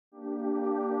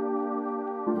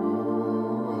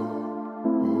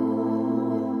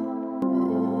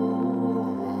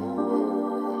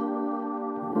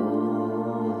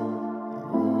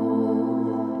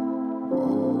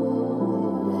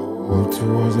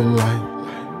the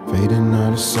light, fading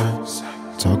out of sight,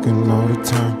 talking all the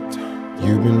time.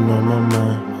 You've been on my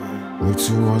mind, move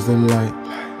towards the light,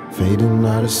 fading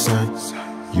out of sight.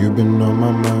 You've been on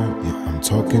my mind, yeah, I'm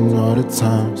talking all the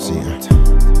time. See,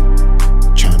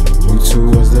 I'm trying to move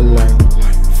towards the light,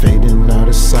 fading out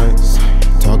of sight,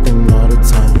 talking all the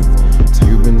time.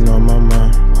 You've been on my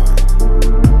mind,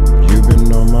 you've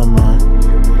been on my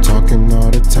mind, talking all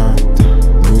the time.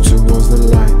 Move towards the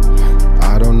light.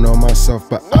 I don't know myself,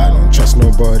 but I don't trust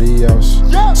nobody else.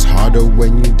 It's harder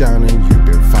when you're down and you've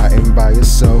been fighting by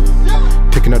yourself.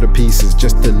 Picking up the pieces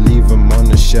just to leave them on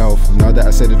the shelf. Now that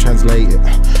I said to translate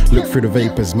it, look through the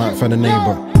vapors, might find a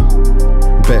neighbor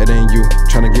better than you,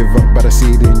 trying to give up, but I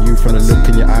see it in you. From the look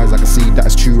in your eyes, I can see that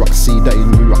it's true. I can see that you're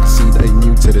new, I can see that you're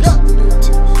new to this.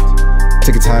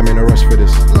 Take your time, in a rush for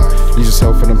this. Lose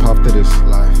yourself on the path to this.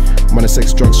 Money,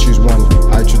 sex, drugs, choose one.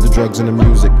 I choose the drugs and the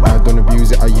music. I don't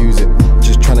abuse it, I use it.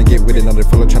 Just trying to get with it, now they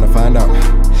follow, trying to find out.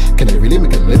 Can they really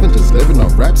make a living just living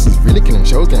off raps? Is really killing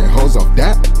shows, getting hoes off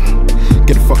that?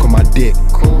 Get the fuck on my dick,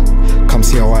 come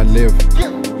see how I live.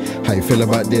 How you feel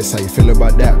about this, how you feel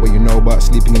about that? What you know about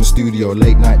sleeping in the studio,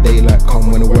 late night, daylight, come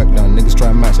when the work done. Niggas try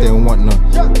and match, they don't want none.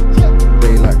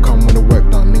 Daylight, come when the work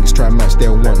done. Niggas try and match, they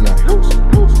don't want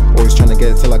none. Always trying to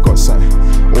get it till I got something.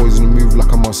 Always in the move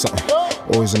like I'm on something.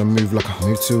 Always in the move like I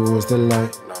move towards the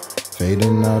light,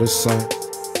 fading out of sight.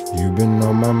 You've been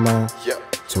on my mind,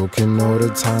 talking all the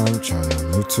time, trying to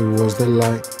move towards the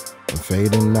light, I'm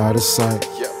fading out of sight.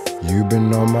 You've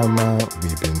been on my mind,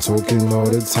 we've been talking all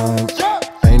the time.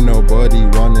 Ain't nobody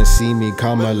wanna see me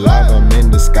come alive, I'm in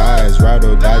disguise. Ride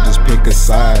or die, just pick a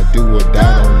side. Do or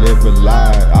die, don't live a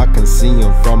lie. I can see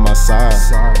them from my side.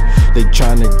 They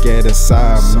tryna get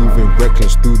inside, moving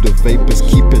reckless through the vapors.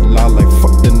 Keep it loud like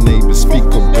fuck the neighbors.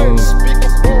 Speaker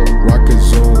boom, rocket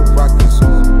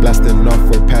zoom, blasting off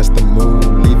way past the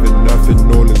moon, leaving nothing,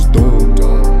 all is doomed.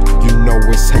 You know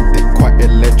it's hectic, quite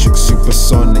electric,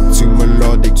 supersonic, too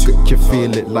melodic. You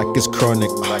feel it like it's chronic.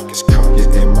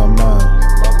 You're in my mind,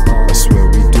 I swear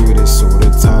we do this all the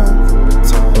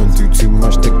time. Don't do too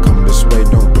much to come this way,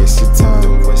 don't waste your time.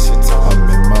 I'm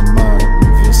in my mind,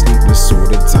 moving sleepless all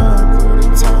the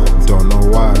time. Don't know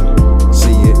why,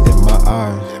 see it in my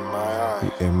eye.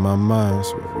 You in my mind,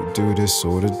 swear we do this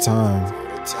all the time.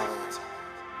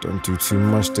 Don't do too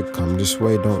much to come this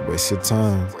way, don't waste your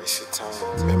time.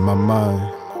 I'm in my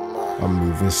mind, I'm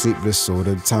moving sleepless all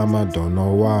the time, I don't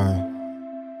know why.